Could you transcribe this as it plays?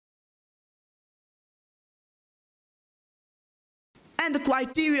And the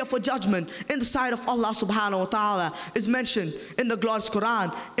criteria for judgment in the sight of Allah subhanahu wa ta'ala is mentioned in the glorious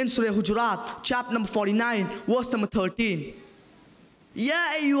Quran in Surah Hujurat, chapter number 49, verse number 13.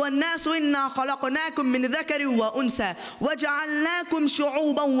 يا أيها الناس إنا خلقناكم من ذكر وأنثى وجعلناكم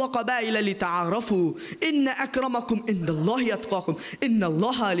شعوبا وقبائل لتعارفوا إن أكرمكم عند الله أتقاكم إن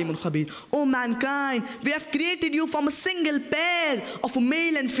الله عليم خبير. O mankind, we have created you from a single pair of a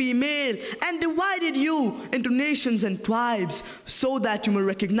male and female and divided you into nations and tribes so that you may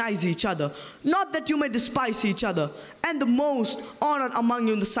recognize each other, not that you may despise each other. And the most honored among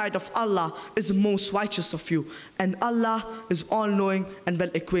you in the sight of Allah is the most righteous of you. And Allah is all-knowing and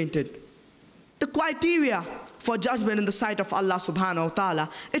well-acquainted. The criteria for judgment in the sight of Allah subhanahu wa ta'ala,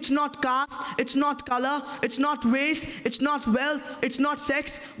 it's not caste, it's not color, it's not race, it's not wealth, it's not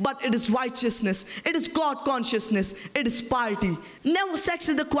sex, but it is righteousness, it is God consciousness, it is piety. Never sex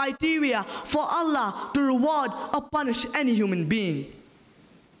is the criteria for Allah to reward or punish any human being.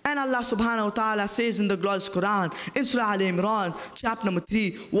 And Allah subhanahu wa ta'ala says in the glorious Quran, in Surah Al-Imran, chapter number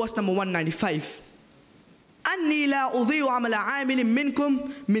 3, verse number 195. أَنِّي لَا أُضِيعُ عَمَلَ عَامِلٍ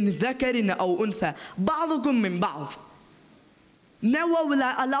مِّنْكُمْ مِنْ ذَكَرٍ أَوْ أُنْثَى بَعْضُكُمْ مِنْ بَعْضٍ. Never will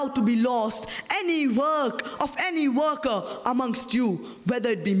I allow to be lost any work of any worker amongst you, whether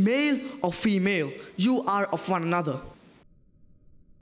it be male or female. You are of one another.